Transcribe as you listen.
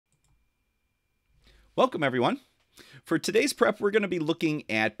Welcome, everyone. For today's prep, we're going to be looking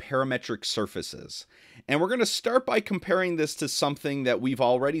at parametric surfaces. And we're going to start by comparing this to something that we've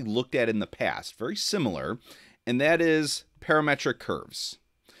already looked at in the past, very similar, and that is parametric curves.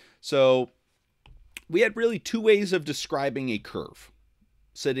 So we had really two ways of describing a curve,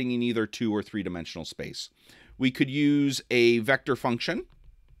 sitting in either two or three-dimensional space. We could use a vector function,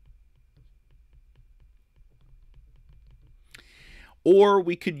 or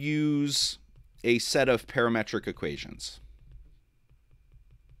we could use a set of parametric equations.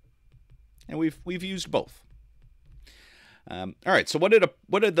 And we've used both. All right, so what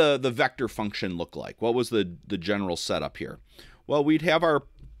did the vector function look like? What was the general setup here? Well, we'd have our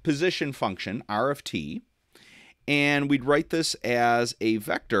position function, r of t, and we'd write this as a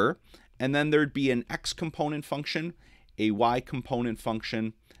vector, and then there'd be an x component function, a y component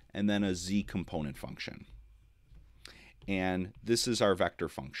function, and then a z component function. And this is our vector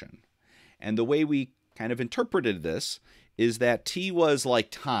function. And the way we kind of interpreted this is that t was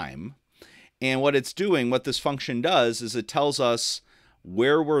like time. And what it's doing, what this function does, is it tells us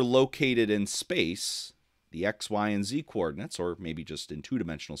where we're located in space, the x, y, and z coordinates, or maybe just in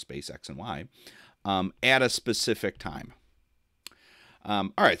two-dimensional space, x and y, at a specific time. All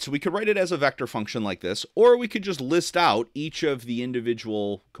right, so we could write it as a vector function like this, or we could just list out each of the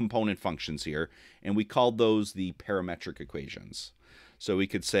individual component functions here, and we called those the parametric equations. So we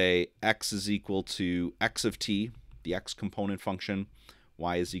could say x is equal to x of t, the x component function,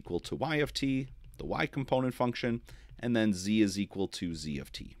 y is equal to y of t, the y component function, and then z is equal to z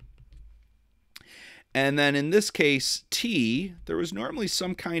of t. And then in this case, t, there was normally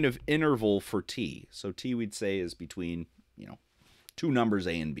some kind of interval for t. So t we'd say is between, two numbers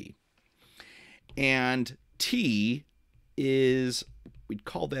a and b. And t is, we'd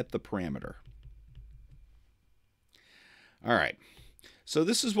call that the parameter. All right. So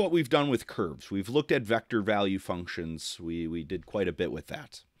this is what we've done with curves. We've looked at vector value functions. We did quite a bit with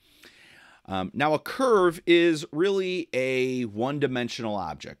that. Now a curve is really a one-dimensional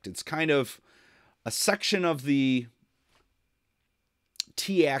object. It's kind of a section of the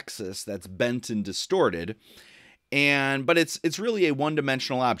t-axis that's bent and distorted, but it's really a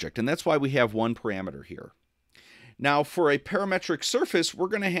one-dimensional object, and that's why we have one parameter here. Now for a parametric surface, we're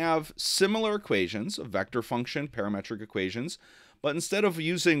going to have similar equations, a vector function, parametric equations, but instead of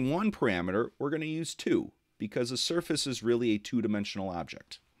using one parameter, we're going to use two, because a surface is really a two-dimensional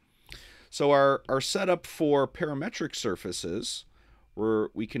object. So our setup for parametric surfaces,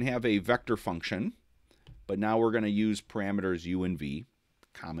 we can have a vector function, but now we're going to use parameters u and v,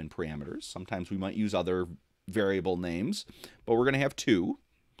 common parameters. Sometimes we might use other variable names, but we're going to have two.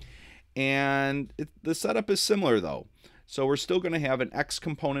 And the setup is similar, though. So we're still going to have an x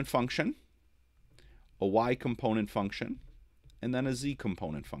component function, a y component function, and then a z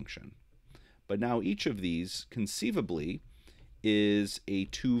component function. But now each of these, conceivably, is a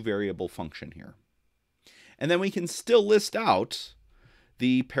two-variable function here. And then we can still list out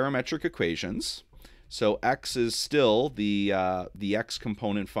the parametric equations. So x is still the x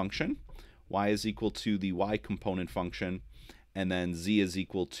component function, y is equal to the y component function, and then z is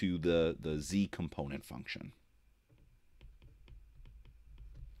equal to the z component function.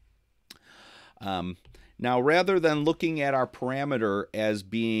 Now, rather than looking at our parameter as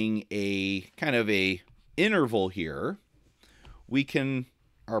being a kind of a interval here,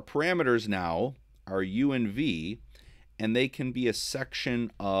 our parameters now are u and v, and they can be a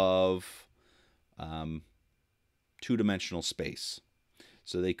section of two-dimensional space.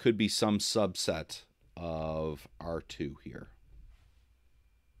 So they could be some subset of R2 here.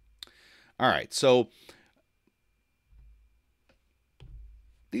 All right, so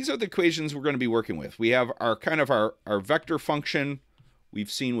these are the equations we're going to be working with. We have our our vector function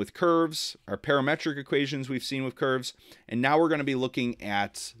we've seen with curves, our parametric equations we've seen with curves, and now we're going to be looking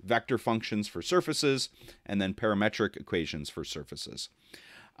at vector functions for surfaces and then parametric equations for surfaces.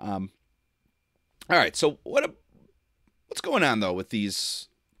 All right, so what's going on, though, with these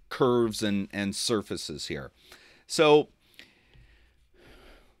curves and surfaces here? So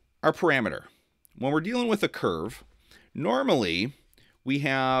our parameter. When we're dealing with a curve, normally we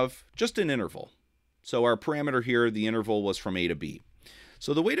have just an interval. So our parameter here, the interval was from a to b.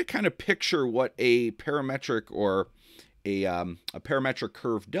 So the way to kind of picture what a parametric or a parametric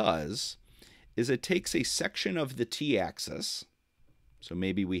curve does is it takes a section of the t-axis. So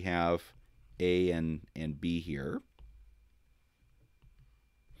maybe we have a and b here.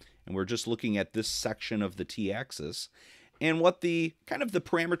 And we're just looking at this section of the t-axis. And what the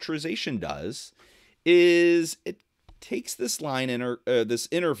parametrization does is it takes this line, this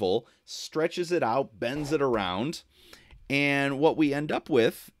interval, stretches it out, bends it around, and what we end up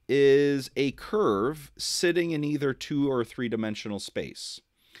with is a curve sitting in either 2 or 3-dimensional space.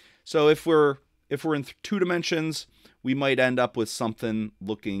 So if we're in 2 dimensions, we might end up with something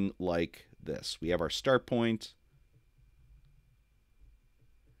looking like this. We have our start point,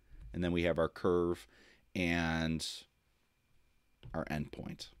 and then we have our curve and our end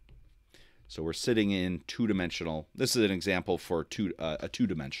point. So we're sitting in 2-dimensional. This is an example for a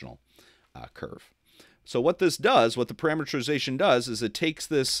 2-dimensional curve. So what this does, what the parameterization does, is it takes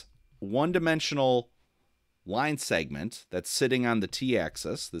this 1-dimensional line segment that's sitting on the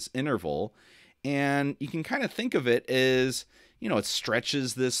t-axis, this interval, and you can kind of think of it as, it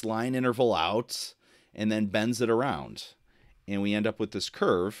stretches this line interval out and then bends it around. And we end up with this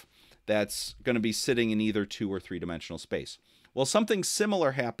curve that's going to be sitting in either 2 or 3-dimensional space. Well, something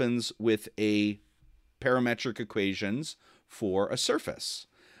similar happens with a parametric equations for a surface.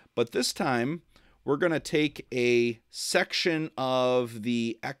 But this time, we're going to take a section of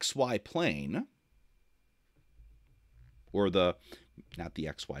the xy plane, or not the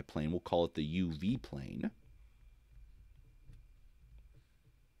xy plane, we'll call it the UV plane.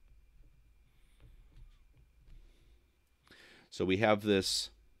 So we have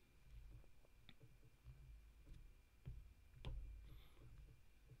this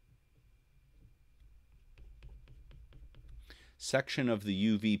section of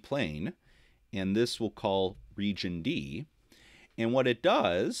the UV plane, and this we'll call region D. And what it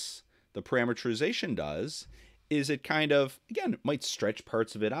does, the parameterization does, is it kind of, again, it might stretch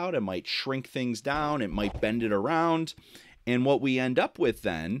parts of it out, it might shrink things down, it might bend it around, and what we end up with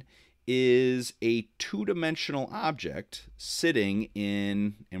then is a 2-dimensional object sitting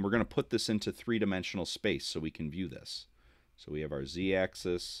in, and we're going to put this into 3-dimensional space so we can view this. So we have our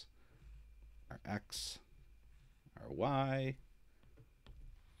z-axis, our x, our y,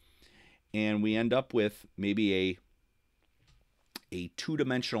 and we end up with maybe a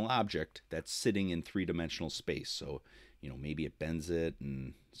 2-dimensional object that's sitting in 3-dimensional space. So, maybe it bends it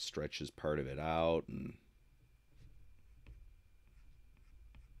and stretches part of it out. And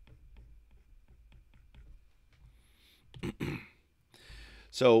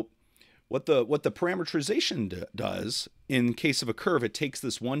so what the parameterization does, in case of a curve, it takes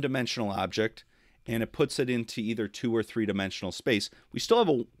this 1-dimensional object and it puts it into either 2 or 3-dimensional space. We still have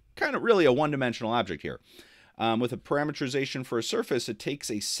a kind of really a 1-dimensional object here. With a parameterization for a surface, it takes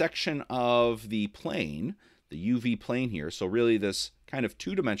a section of the plane, the UV plane here, so really this kind of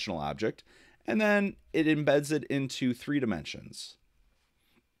 2-dimensional object, and then it embeds it into 3 dimensions.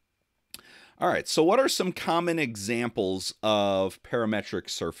 All right, so what are some common examples of parametric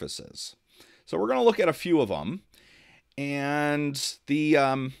surfaces? So we're going to look at a few of them, and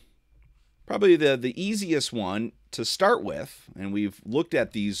the probably the easiest one to start with, and we've looked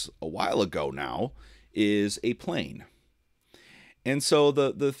at these a while ago now, is a plane. And so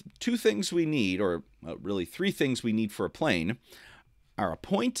the 2 things we need, or really 3 things we need for a plane, are a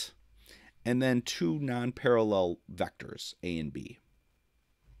point and then 2 non-parallel vectors, A and B.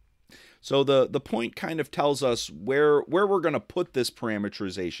 So the point kind of tells us where we're going to put this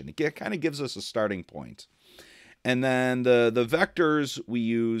parameterization. It kind of gives us a starting point. And then the vectors we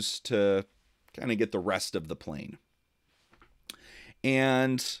use to kind of get the rest of the plane.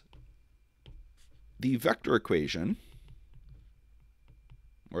 And the vector equation,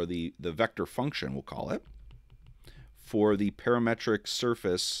 or the vector function, we'll call it, for the parametric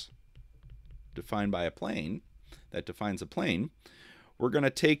surface defined by a plane, that defines a plane, we're going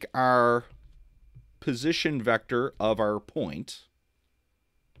to take our position vector of our point.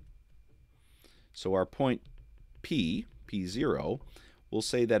 So our point P0, we'll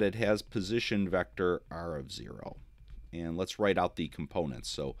say that it has position vector r of 0. And let's write out the components.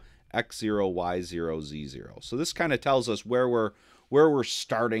 So x0, y0, z0. So this kind of tells us where we're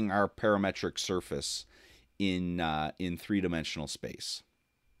starting our parametric surface in 3-dimensional space.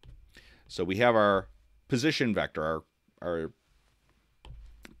 So we have our position vector, our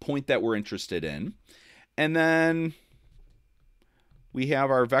point that we're interested in, and then we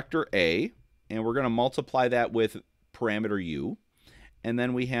have our vector A, and we're going to multiply that with parameter u, and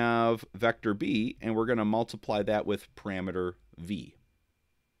then we have vector B, and we're going to multiply that with parameter v.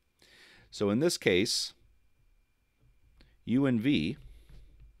 So in this case, u and v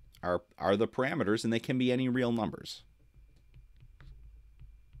are the parameters, and they can be any real numbers.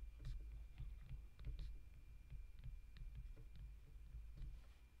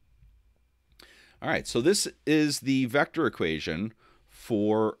 All right, so this is the vector equation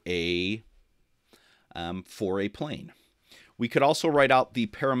for a plane. We could also write out the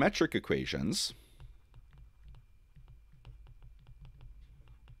parametric equations.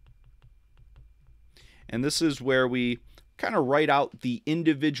 And this is where we kind of write out the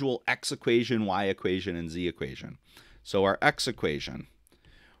individual x equation, y equation, and z equation. So our x equation,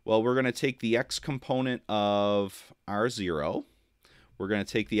 well, we're going to take the x component of R0, we're going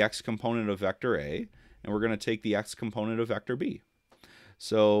to take the x component of vector A, and we're going to take the x component of vector B.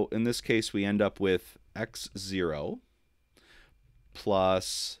 So in this case, we end up with x0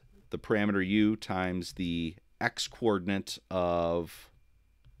 plus the parameter u times the x coordinate of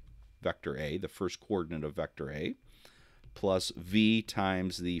vector A, the first coordinate of vector A, plus v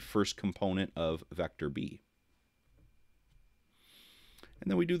times the first component of vector B. And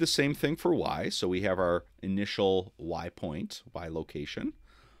then we do the same thing for y. So we have our initial y point, y location,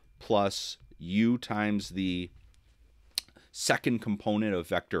 plus u times the second component of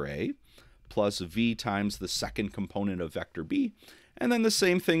vector A, plus v times the second component of vector B, and then the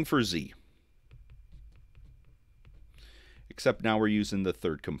same thing for z. Except now we're using the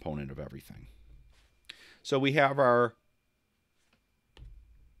third component of everything. So we have our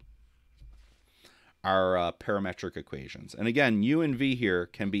parametric equations. And again, u and v here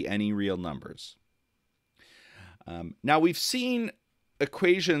can be any real numbers. Now we've seen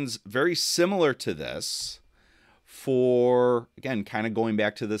equations very similar to this for, again, kind of going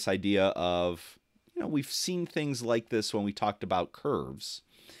back to this idea of, we've seen things like this when we talked about curves.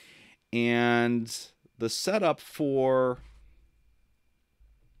 And the setup for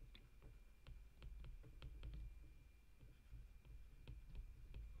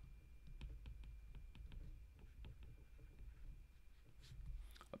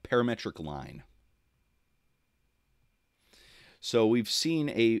a parametric line. So we've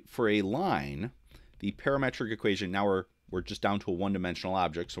seen for a line, the parametric equation, now we're just down to a one-dimensional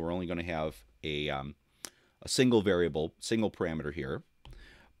object, so we're only going to have a single variable, single parameter here.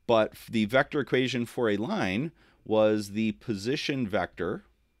 But the vector equation for a line was the position vector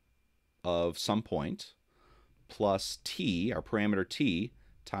of some point plus t, our parameter t,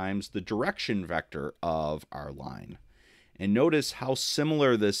 times the direction vector of our line. And notice how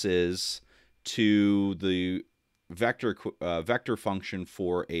similar this is to the vector function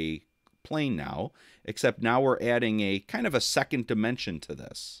for a plane now, except now we're adding a kind of a second dimension to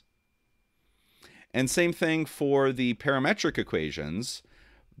this. And same thing for the parametric equations.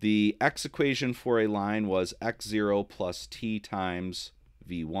 The x equation for a line was x0 plus t times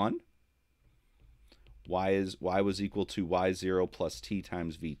v1. Y was equal to y0 plus t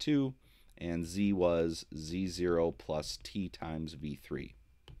times v2. And z was z0 plus t times v3.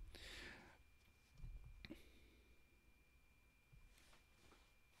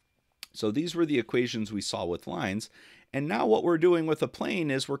 So these were the equations we saw with lines. And now what we're doing with a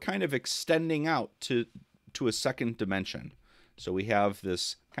plane is we're kind of extending out to a second dimension. So we have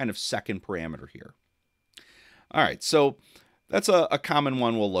this kind of second parameter here. All right, so that's a common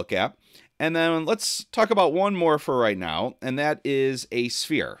one we'll look at. And then let's talk about one more for right now, and that is a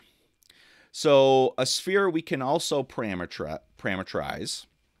sphere. So a sphere we can also parametrize.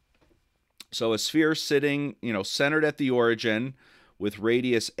 So a sphere sitting, centered at the origin with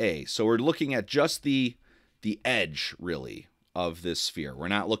radius a. So we're looking at just the edge, really, of this sphere. We're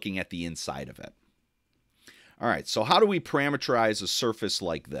not looking at the inside of it. All right, so how do we parametrize a surface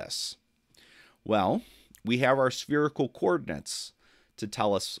like this? Well, we have our spherical coordinates to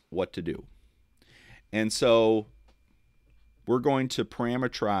tell us what to do. And so we're going to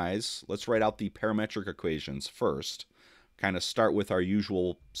parametrize. Let's write out the parametric equations first. Kind of start with our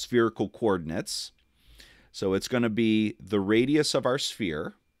usual spherical coordinates. So it's going to be the radius of our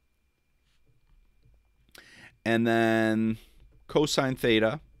sphere, and then cosine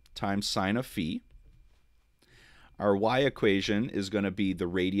theta times sine of phi. Our y equation is going to be the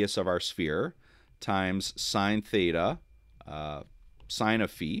radius of our sphere times sine theta sine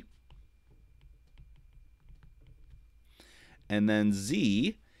of phi. And then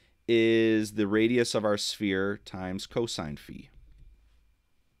z is the radius of our sphere times cosine phi.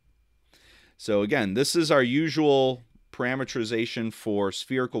 So again, this is our usual parametrization for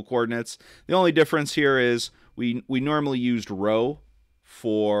spherical coordinates. The only difference here is we normally used rho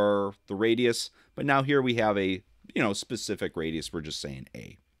for the radius, but now here we have a specific radius. We're just saying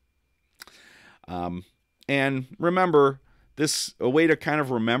a. And remember, a way to kind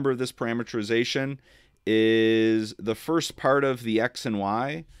of remember this parametrization is the first part of the x and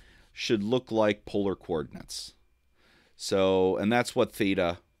y should look like polar coordinates. So, and that's what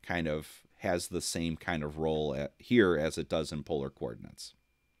theta kind of has the same kind of role here as it does in polar coordinates.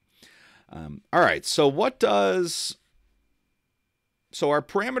 All right, so so our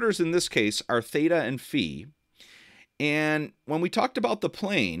parameters in this case are theta and phi. And when we talked about the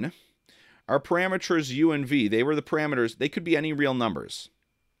plane, our parameters u and v, they were the parameters. They could be any real numbers.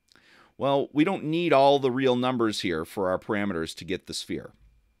 Well, we don't need all the real numbers here for our parameters to get the sphere.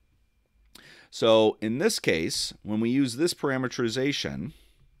 So in this case, when we use this parameterization,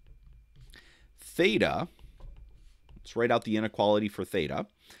 theta, let's write out the inequality for theta.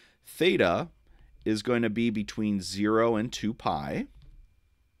 Theta is going to be between 0 and 2 pi.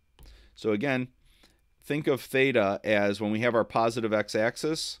 So again, think of theta as when we have our positive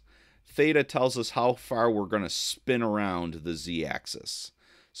x-axis, theta tells us how far we're going to spin around the z-axis.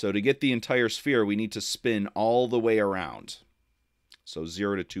 So to get the entire sphere, we need to spin all the way around. So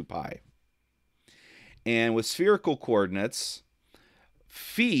 0 to 2 pi. And with spherical coordinates,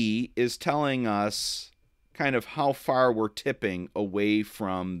 phi is telling us kind of how far we're tipping away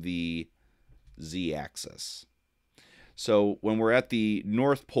from the z-axis. So when we're at the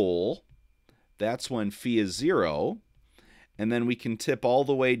North Pole, that's when phi is 0. And then we can tip all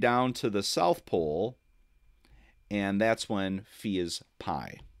the way down to the South Pole, and that's when phi is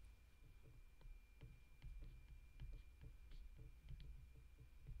pi.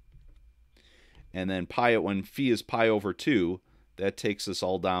 And then when phi is pi over 2, that takes us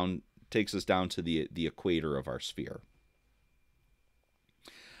down to the equator of our sphere.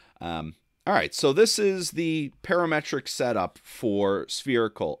 All right, so this is the parametric setup for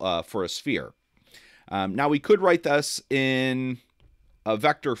a sphere. Now we could write this in a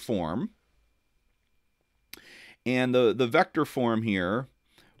vector form, and the vector form here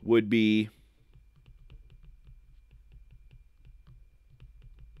would be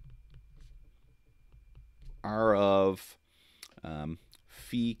r of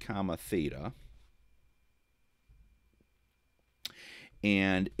phi comma theta,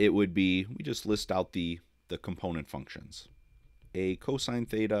 and it would be, we just list out the component functions. A cosine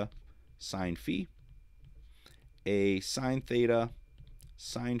theta sine phi, a sine theta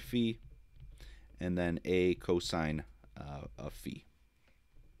sine phi, and then a cosine of phi.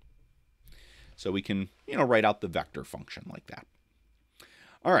 So we can, write out the vector function like that.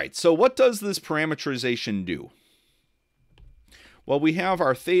 All right, so what does this parameterization do? Well, we have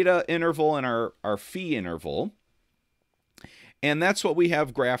our theta interval and our phi interval, and that's what we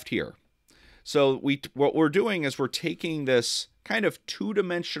have graphed here. So what we're doing is we're taking this kind of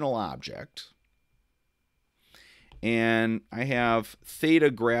two-dimensional object, and I have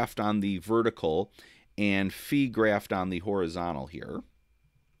theta graphed on the vertical and phi graphed on the horizontal here.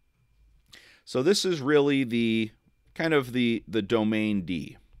 So this is really the kind of the domain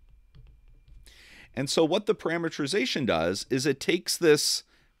D. And so what the parameterization does is it takes this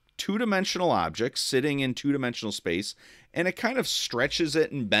two-dimensional object sitting in two-dimensional space, and it kind of stretches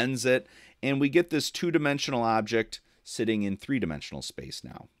it and bends it, and we get this two-dimensional object sitting in three-dimensional space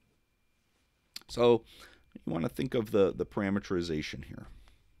now. So you want to think of the parameterization here.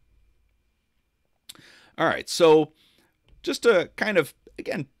 All right, so just to kind of,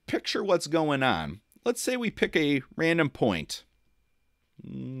 again, picture what's going on. Let's say we pick a random point.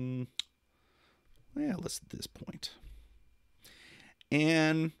 Yeah, let's this point.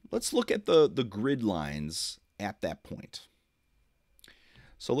 And let's look at the grid lines at that point.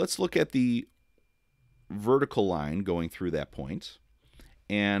 So let's look at the vertical line going through that point.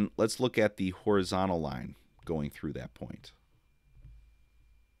 And let's look at the horizontal line going through that point.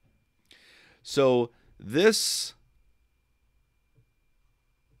 So this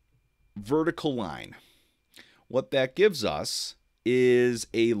vertical line, what that gives us is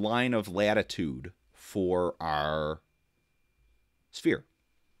a line of latitude for our sphere.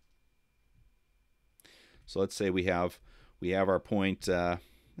 So let's say we have our point,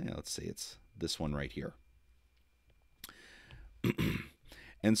 let's say it's this one right here.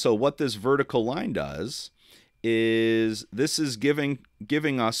 And so what this vertical line does is this is giving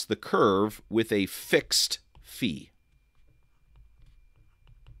us the curve with a fixed phi.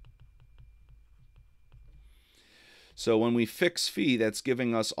 So when we fix phi, that's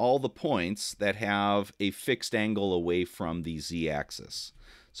giving us all the points that have a fixed angle away from the z-axis.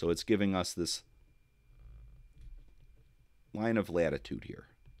 So it's giving us this line of latitude here.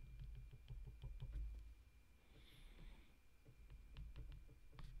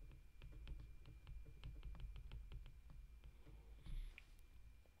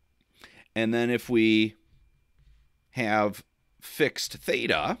 And then if we have fixed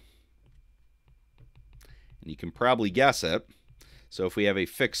theta, and you can probably guess it, so if we have a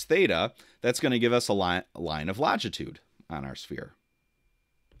fixed theta, that's going to give us a line of longitude on our sphere.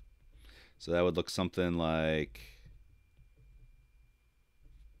 So that would look something like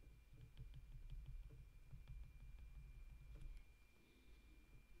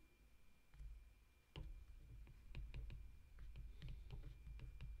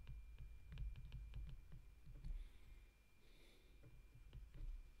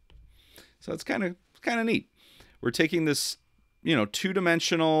So it's kind of neat. We're taking this,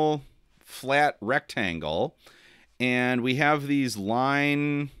 two-dimensional flat rectangle, and we have these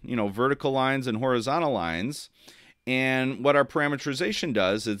vertical lines and horizontal lines. And what our parametrization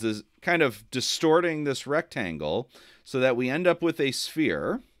does is kind of distorting this rectangle so that we end up with a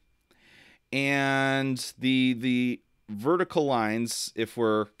sphere. And the vertical lines, if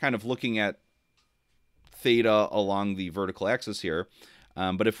we're kind of looking at theta along the vertical axis here,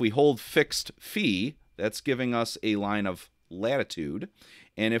 but if we hold fixed phi, that's giving us a line of latitude.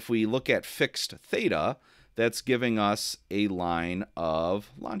 And if we look at fixed theta, that's giving us a line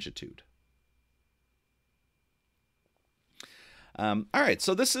of longitude. All right,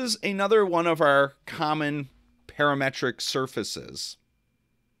 so this is another one of our common parametric surfaces.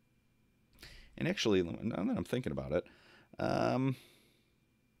 And actually, now that I'm thinking about it, I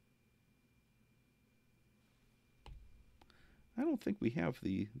don't think we have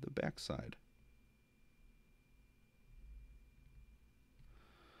the backside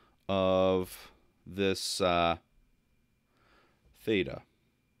of this theta.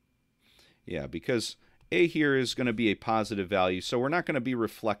 Yeah, because A here is going to be a positive value, so we're not going to be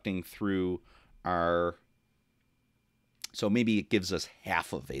reflecting through our... So maybe it gives us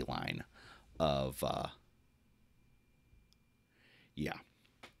half of a line of... Yeah,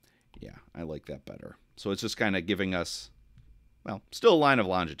 I like that better. So it's just kind of giving us, well, still a line of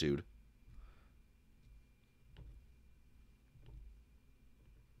longitude.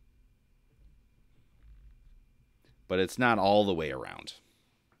 But it's not all the way around.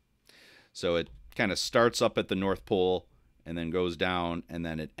 So it kind of starts up at the North Pole and then goes down and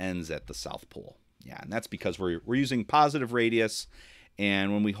then it ends at the South Pole. Yeah, and that's because we're using positive radius,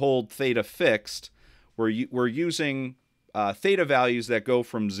 and when we hold theta fixed, we're using theta values that go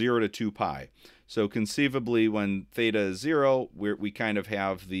from 0 to 2 pi. So conceivably, when theta is 0, we kind of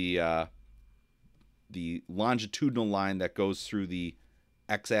have the longitudinal line that goes through the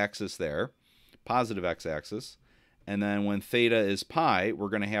x-axis there, positive x-axis. And then when theta is pi, we're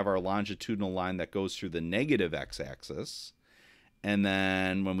going to have our longitudinal line that goes through the negative x-axis. And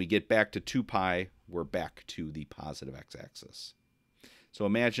then when we get back to 2 pi, we're back to the positive x-axis. So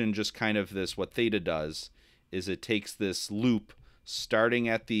imagine just kind of this, what theta does is it takes this loop starting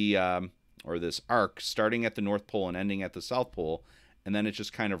at the, or this arc starting at the North Pole and ending at the South Pole, and then it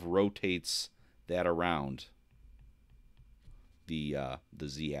just kind of rotates that around the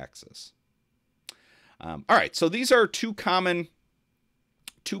z-axis. All right, so these are two common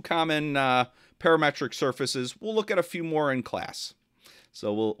parametric surfaces. We'll look at a few more in class.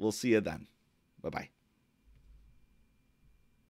 So we'll see you then. Bye-bye.